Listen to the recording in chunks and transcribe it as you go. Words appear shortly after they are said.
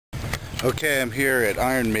Okay, I'm here at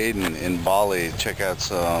Iron Maiden in Bali. Check out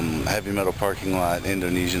some heavy metal parking lot,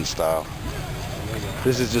 Indonesian style.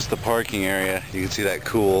 This is just the parking area. You can see that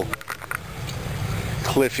cool,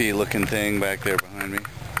 cliffy looking thing back there behind me.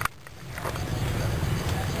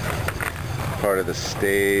 Part of the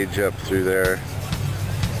stage up through there.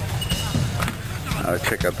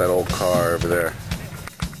 Check out that old car over there.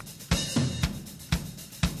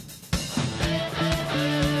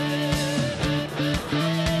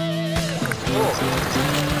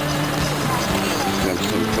 Got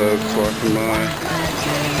some folks walking by.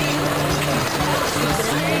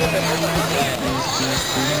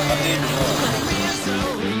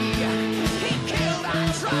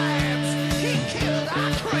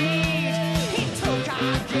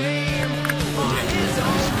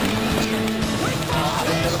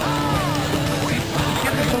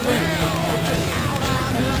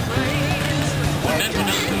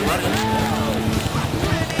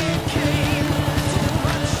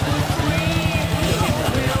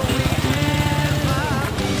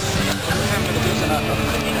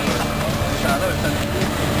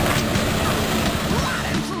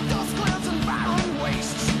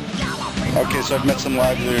 Okay, so I've met some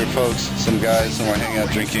livelier folks, some guys, and we're hanging out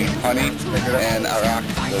drinking honey and arak,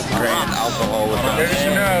 the grain alcohol with them.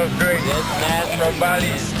 Traditional drink. Yes, from Bali.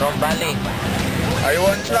 From Bali. I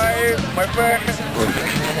want to try, my friend.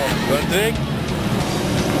 One drink?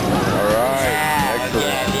 Alright. Yeah.